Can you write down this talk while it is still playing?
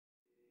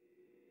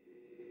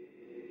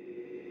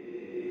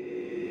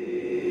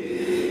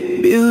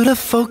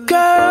Beautiful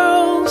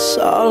girls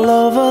all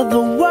over the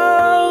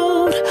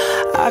world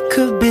I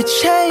could be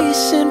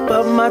chasing,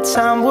 but my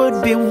time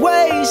would be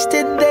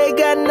wasted. They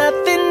got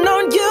nothing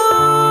on you,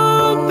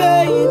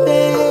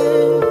 baby.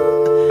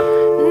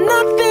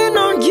 Nothing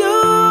on you,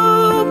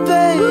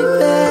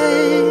 baby.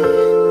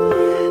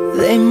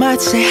 They might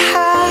say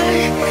hi,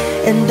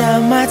 and I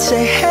might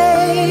say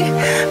hey,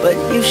 but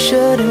you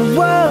shouldn't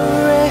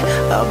worry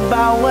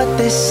about what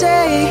they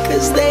say,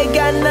 'cause they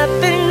got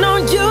nothing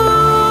on you,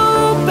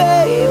 baby.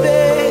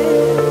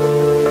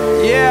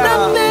 Yeah.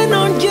 Nothing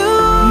on you.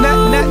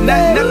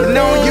 Nothing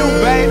on you,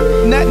 babe.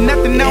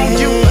 Nothing on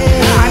you.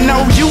 I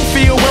know you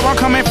feel where I'm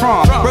coming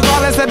from,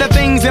 regardless of the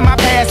things in my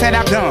past that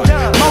I've done.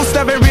 Most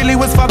of it really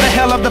was for the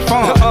hell of the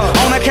fun.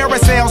 On a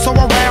carousel, so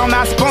around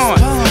I spun,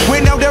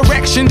 with no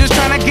direction, just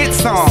trying to get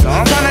some.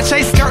 Trying to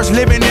chase skirts,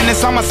 living in the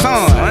summer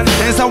sun.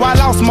 And so I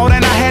lost more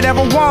than I had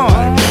ever won.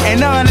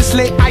 And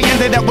honestly, I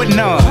ended up with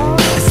none.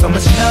 There's so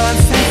much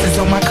nonsense is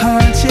on my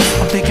conscience.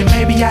 I'm thinking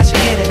maybe I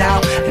should get it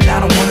out. And I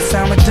don't wanna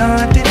sound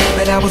redundant,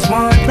 but I was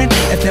wondering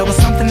if there was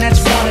something that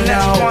you wanna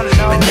know.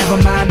 But never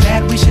mind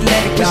that, we should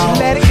let it go.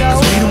 'Cause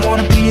we don't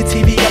wanna be a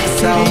TV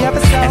episode.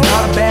 And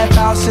all the bad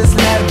thoughts, just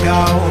let them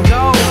go.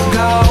 Go,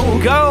 go,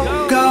 go,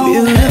 go.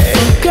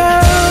 Beautiful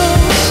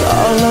girls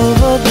all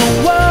over the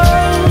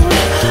world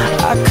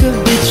I could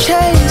be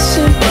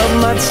chasing, but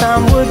my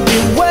time would be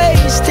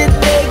wasted.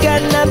 They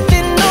got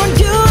nothing on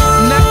you.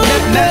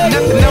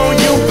 Nothing on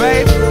you,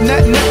 babe.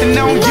 Nothing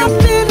on you.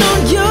 Nothing on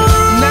you.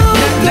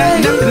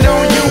 Nothing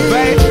on you,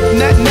 babe.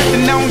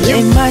 Nothing on you.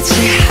 They might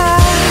say hi,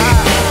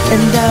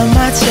 and I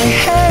might say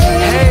hey,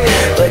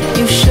 but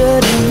you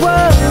shouldn't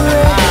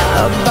worry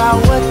about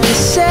what they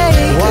say,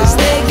 'cause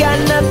they got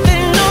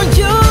nothing on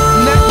you.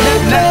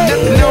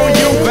 Nothing on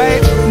you,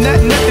 babe.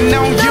 Nothing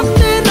on you.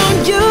 Nothing on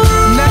you.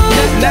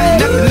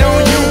 Nothing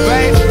on you,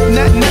 babe.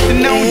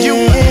 Nothing on you.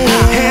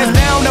 Hands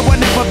down, there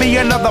will never be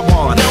another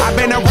one. I've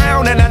been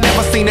around and I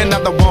never seen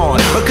another one.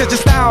 Because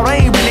your style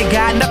ain't really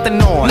got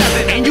nothing on.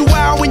 And you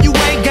out when you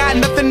ain't got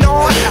nothing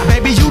on.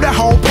 Baby, you the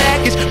whole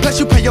package. Plus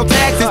you pay your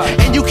taxes.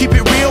 And you keep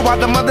it real while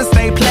the mothers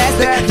stay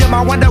plastic. You're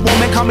my Wonder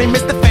Woman, call me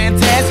Mr.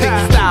 Fantastic.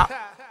 Stop.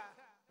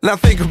 Now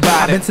think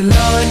about it. I've been to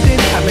London,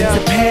 I've been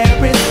to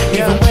Paris,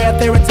 even way out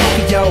there in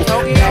Tokyo.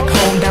 Back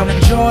home down in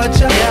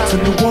Georgia, to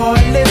New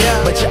Orleans,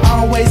 but you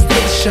always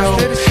did the show.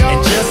 And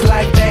just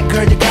like that,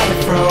 girl, you got me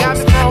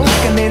froze,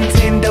 like a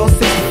Nintendo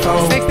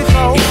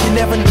 64. If you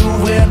never knew,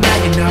 well, now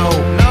you know.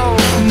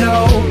 No.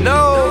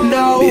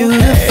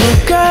 Beautiful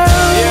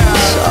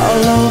girls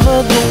all over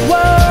the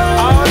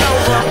world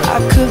I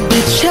could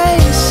be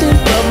chasing,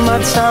 but my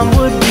time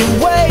would be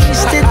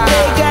wasted.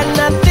 They got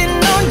nothing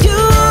on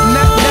you.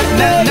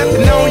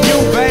 Nothing on you,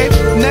 babe.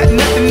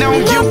 Nothing on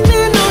you.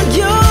 Nothing on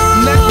you.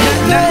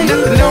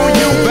 Nothing on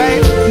you,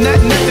 babe.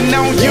 Nothing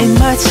on you. They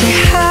might say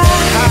hi,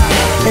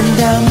 and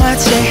I might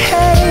say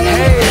hey,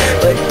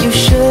 but you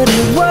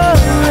shouldn't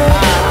worry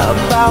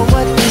about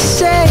what they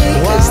say,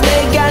 'cause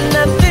they got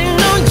nothing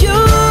on you.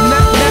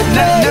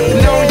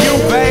 Nothing on you,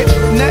 babe.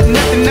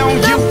 Nothing on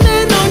you.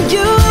 Nothing on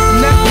you.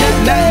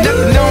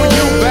 Nothing on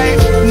you, babe.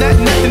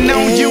 Nothing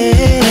on you.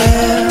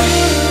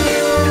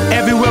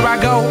 Everywhere I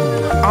go,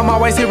 I'm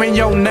always hearing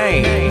your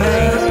name.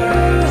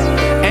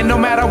 And no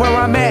matter where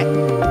I'm at,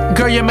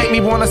 girl, you make me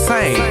wanna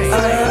sing.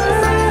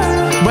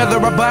 Whether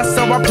a bus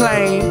or a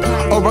plane,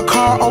 or a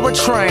car or a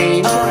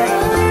train,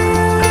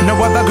 no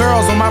other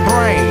girls on my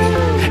brain,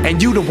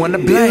 and you the one to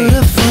blame.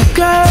 Beautiful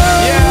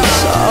girls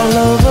all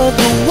over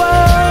the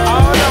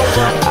world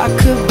I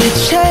could be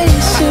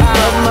chasing,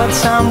 but my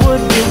time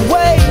would be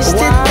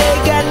wasted. They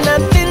got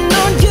nothing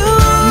on you.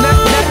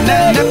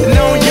 Nothing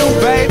on you,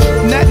 babe.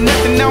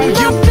 Nothing on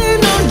you.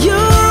 Nothing on you.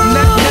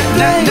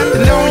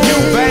 Nothing on you,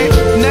 babe.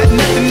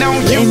 Nothing on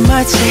you. They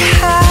might say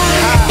hi,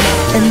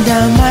 and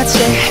I might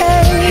say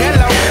hey,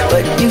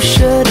 but you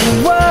shouldn't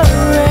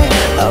worry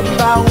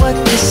about what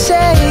they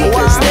say,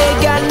 'cause they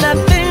got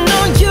nothing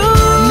on you.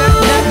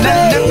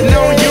 Nothing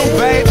on you,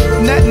 babe.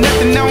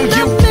 Nothing on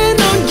you. Nothing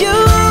on you.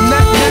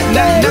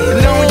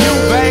 Nothing on you,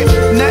 babe.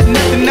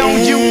 Nothing on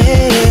you.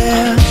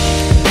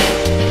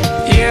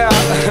 Yeah.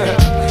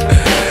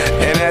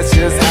 And that's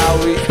just how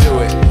we do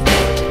it.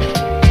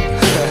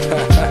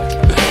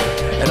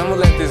 And I'm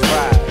gonna let this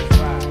ride.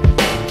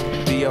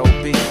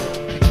 B.o.B.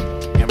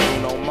 and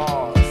Bruno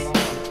Mars.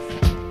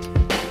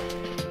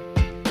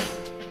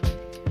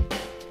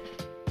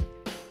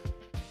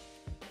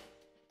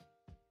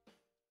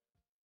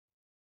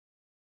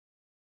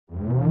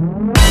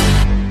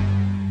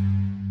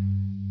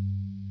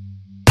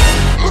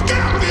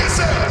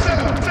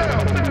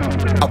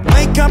 I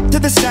wake up to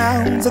the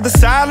sounds of the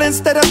silence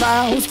that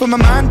allows for my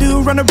mind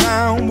to run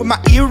around with my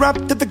ear up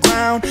to the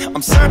ground.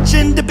 I'm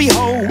searching to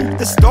behold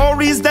the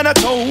stories that I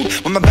told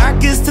when my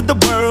back is to the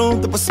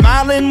world that was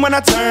smiling when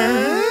I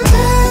turned.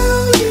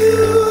 Tell you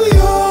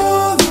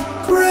you're the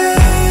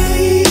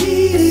greatest,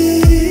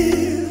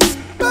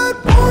 but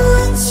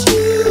once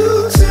you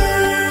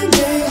turn,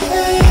 they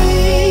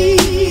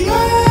hate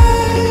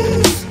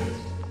us.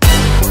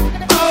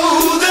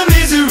 Oh, the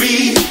misery.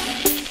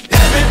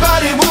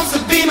 Everybody wants to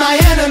be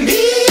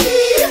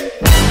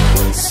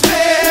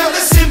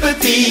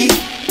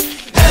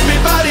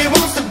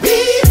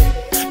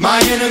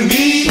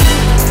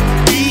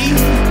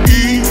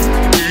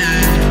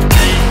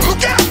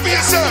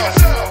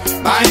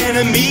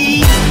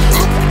enemy.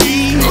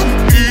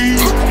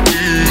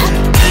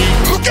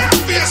 Look out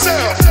for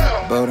yourself.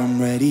 But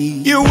I'm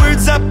ready. Your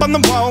words up on the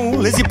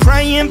wall as you're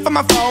praying for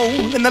my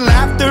phone, and the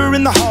laughter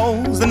in the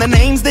holes and the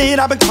names that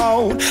I've been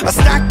called. I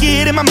stack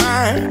it in my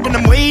mind and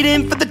I'm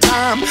waiting for the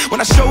time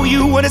when I show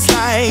you what it's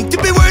like to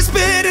be worse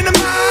fit in a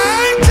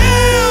mind.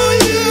 Tell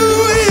you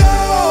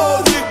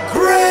you're the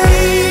greatest,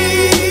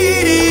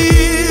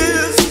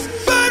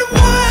 but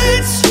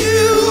once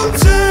you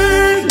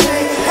turn,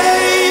 they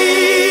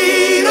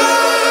hate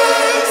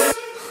us.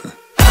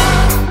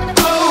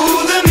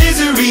 Oh, the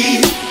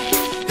misery.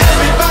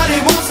 Everybody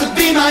wants to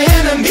be my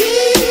enemy.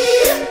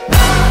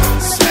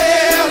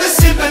 Spare the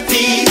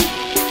sympathy.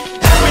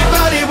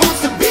 Everybody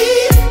wants to be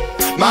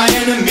my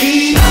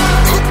enemy.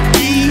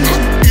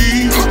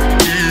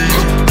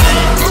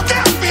 Look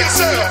out for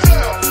yourself.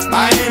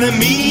 My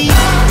enemy.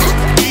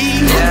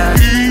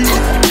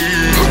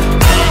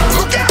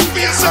 Look out for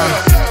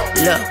yourself.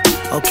 Look.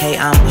 Okay,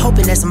 I'm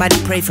hoping that somebody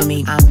pray for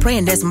me. I'm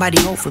praying that somebody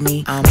hope for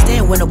me. I'm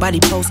staying where nobody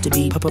supposed to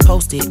be.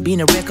 Posted,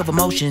 being a wreck of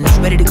emotions.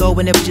 Ready to go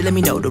whenever you let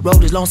me know. The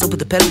road is long, so put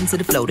the pedal into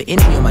the flow. The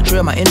enemy on my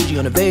trail, my energy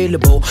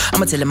unavailable.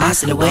 I'ma tell him I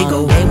still away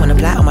go. Hey, when I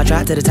fly on my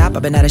drive to the top,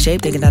 I've been out of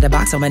shape, thinking out the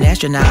box. I'm an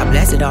astronaut. I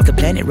blasted off the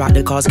planet, rock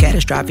that caused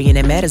catastrophe, and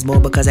it matters more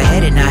because I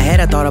had it. Now I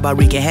had I thought about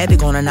wreaking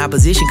havoc on an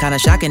opposition, kinda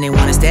shocking. They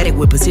want a static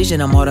with precision.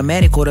 I'm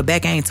automatic,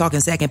 quarterback. I ain't talking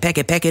second pack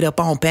it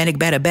up on panic,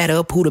 batter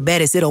up. Who the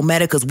baddest? It don't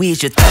matter, cause we is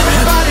just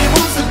everybody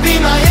wants to be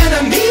my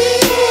enemy.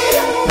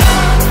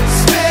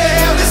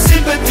 Spare the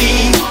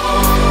sympathy.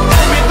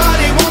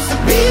 Everybody wants to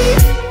be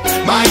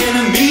my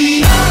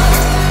enemy.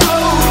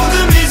 Oh,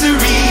 the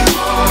misery.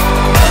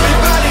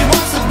 Everybody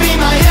wants to be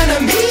my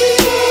enemy.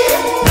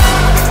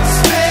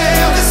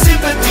 Spare the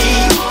sympathy.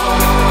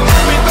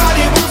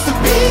 Everybody wants to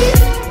be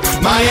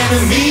my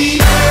enemy.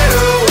 I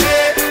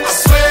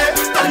swear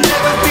I'll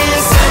never be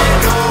the same.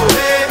 No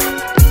way.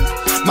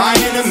 My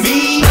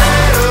enemy. I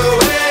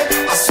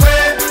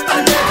swear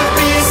I'll never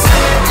be the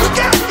same. Look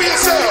out for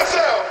yourself.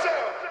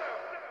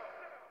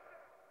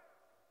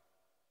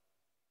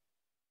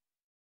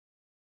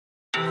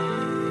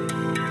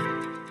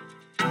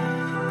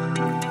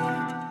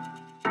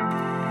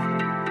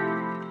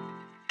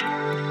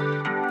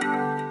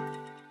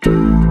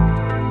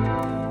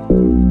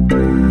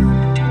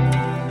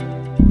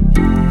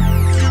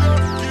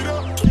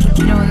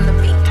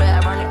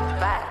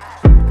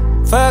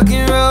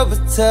 Fucking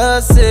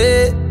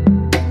Robitussin.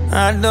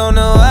 I don't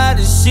know how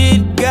this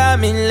shit got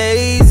me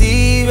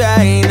lazy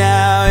right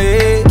now,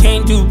 yeah.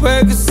 Can't do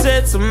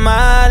Percocets on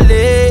my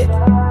leg.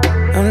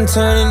 I'm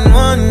turning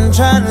one,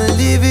 trying to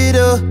live it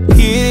up.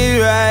 Hit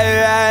it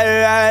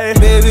right.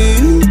 Baby,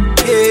 ooh,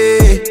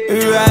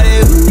 yeah. Ride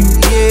it, ooh,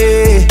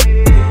 yeah.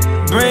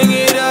 Bring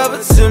it over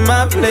to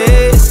my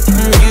place.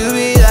 You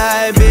be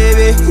like,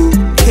 baby, who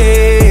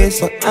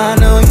cares? But I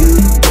know you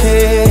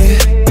care.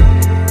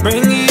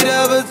 Bring it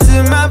over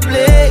to my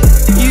plate.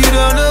 You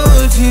don't know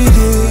what you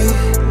did.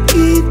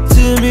 Eat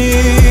to me.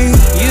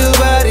 Your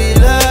body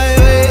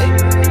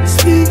lightweight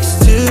speaks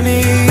to me.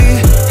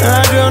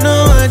 I don't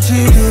know what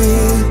you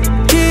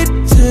did. Get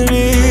to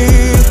me.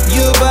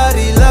 Your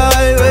body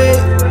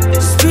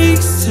lightweight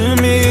speaks to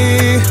me.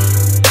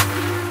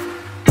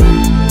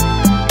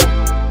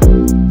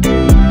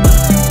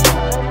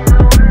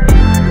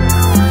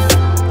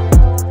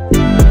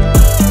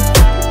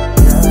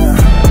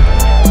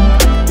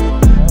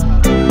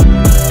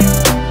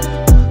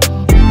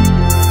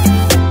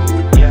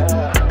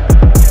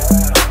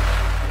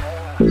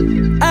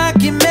 I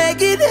can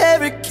make it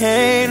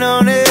hurricane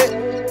on it.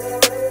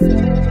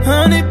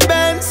 100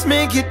 bands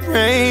make it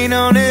rain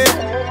on it.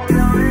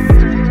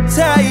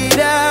 Tie it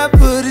up,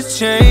 put a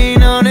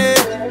chain on it.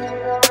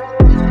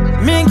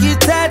 Make you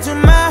tattoo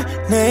my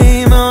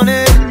name on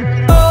it.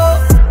 Oh,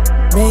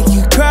 make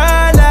you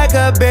cry like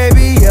a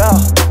baby, yo.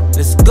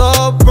 Let's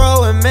go,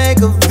 bro, and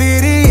make a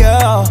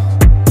video,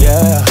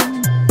 yeah.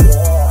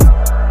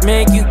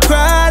 Make you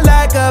cry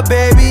like a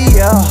baby,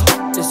 yo.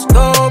 Let's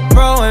go,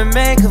 bro, and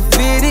make a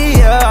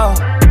video.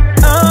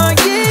 Oh,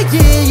 yeah.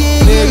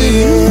 Baby,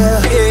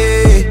 yeah.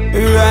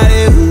 Ride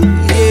it, ooh,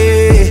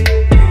 yeah.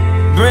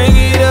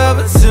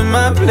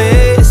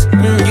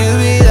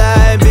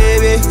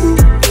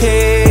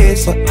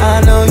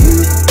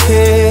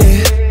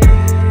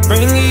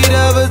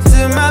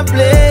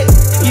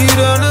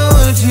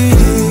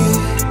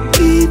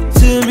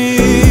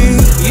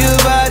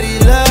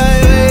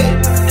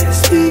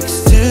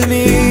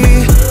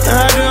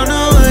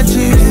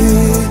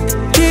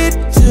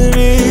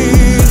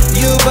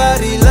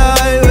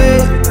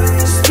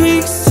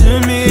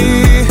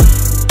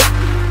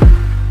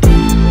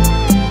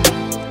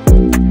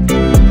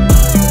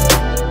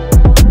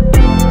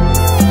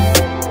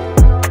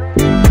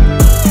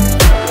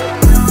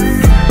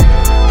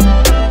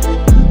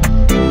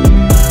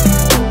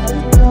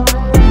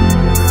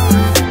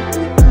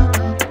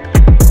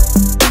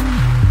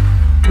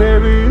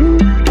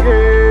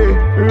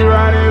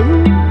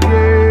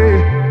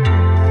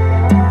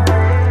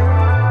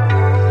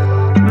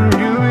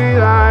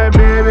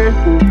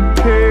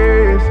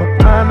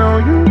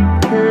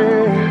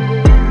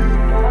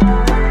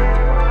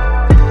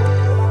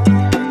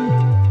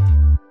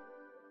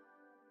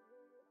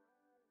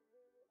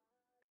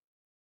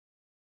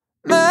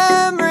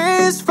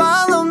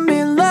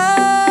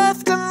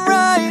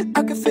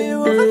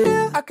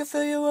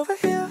 feel you over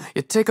here.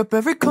 You take up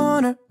every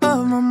corner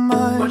of my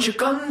mind. What you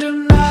gonna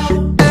do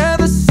now?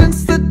 Ever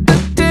since the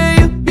day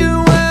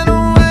you went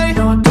away,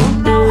 no, I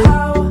don't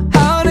know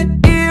how to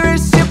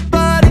erase your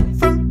body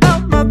from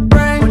out my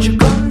brain. What you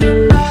gonna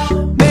do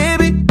now?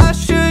 Maybe I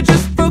should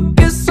just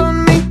focus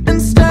on me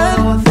instead.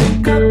 All I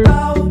think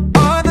about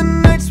are the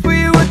nights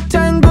we were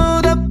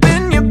tangled up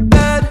in your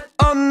bed.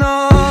 Oh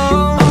no,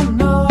 oh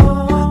no,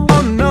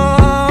 oh no,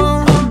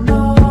 oh no.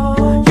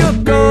 You're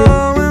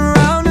going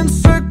round in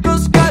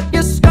circles, got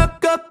you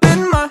stuck up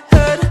in my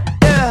head.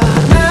 Yeah,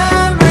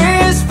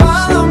 memories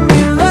follow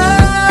me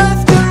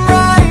left and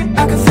right.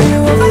 I can feel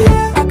you over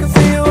here, I can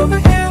feel you over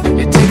here.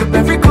 You take up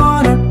every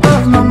corner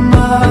of my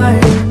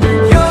mind.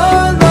 Your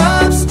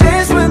love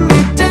stays with me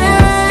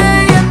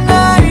day and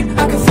night.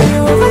 I can feel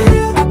you over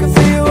here, I can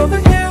feel you over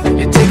here.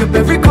 You take up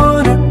every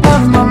corner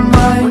of my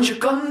mind. What you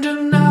gonna do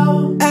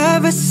now?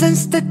 Ever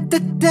since the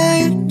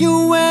day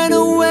you went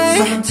away,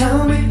 someone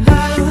tell me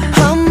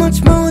how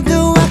much more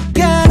do I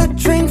gotta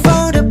drink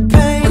for the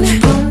pain? What you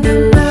gonna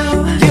do now?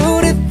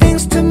 You did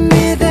things to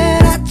me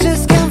that I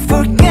just can't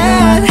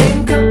forget.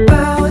 Think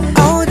about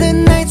all the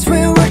nights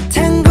we were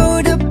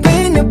tangled up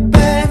in your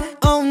bed.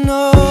 Oh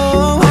no,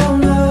 oh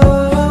no,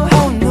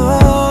 oh no,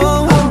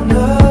 oh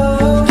no.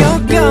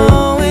 You're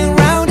going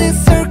round in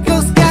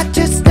circles, got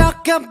you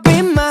stuck up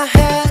in my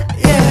head.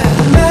 Yeah,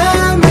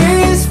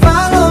 memories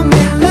follow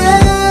me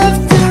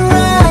left and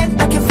right.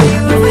 I can feel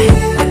you over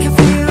here, I can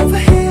feel you over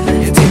here.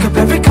 You take up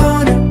every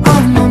corner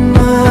of my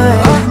mind.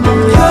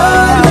 Your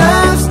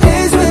love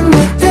stays with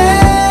me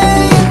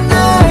day and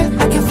night.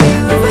 I can feel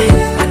you over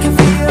here, I can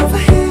feel you over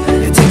here.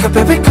 You take up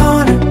every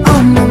corner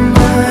of my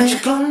mind. What you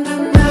gonna do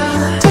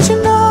now? Did you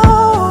know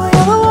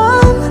you're the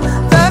one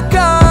that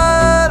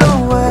got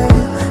away?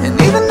 And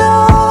even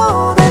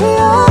though, baby,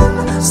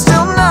 I'm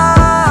still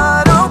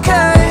not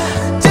okay.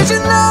 Did you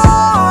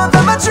know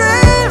that my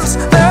dreams,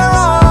 they're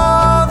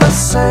all the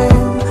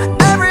same?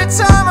 Every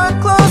time I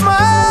close my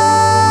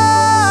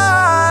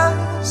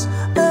eyes,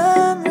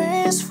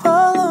 memories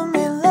follow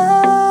me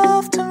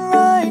left and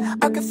right.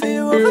 I can feel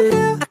you over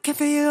here, I can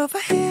feel you over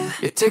here.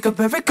 You take up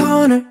every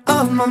corner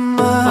of my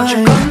mind. What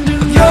you gonna do?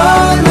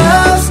 Your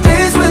love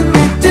stays with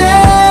me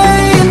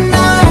day and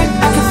night.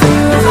 I can feel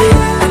you over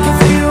here, I can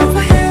feel you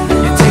over here.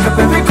 You take up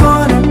every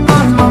corner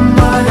of my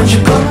mind. What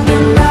you gonna do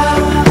now?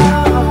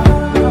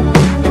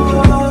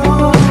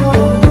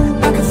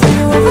 I can feel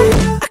you over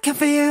here, I can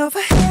feel you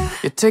over here.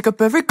 You take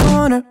up every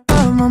corner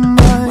of my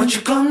mind. What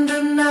you gonna do?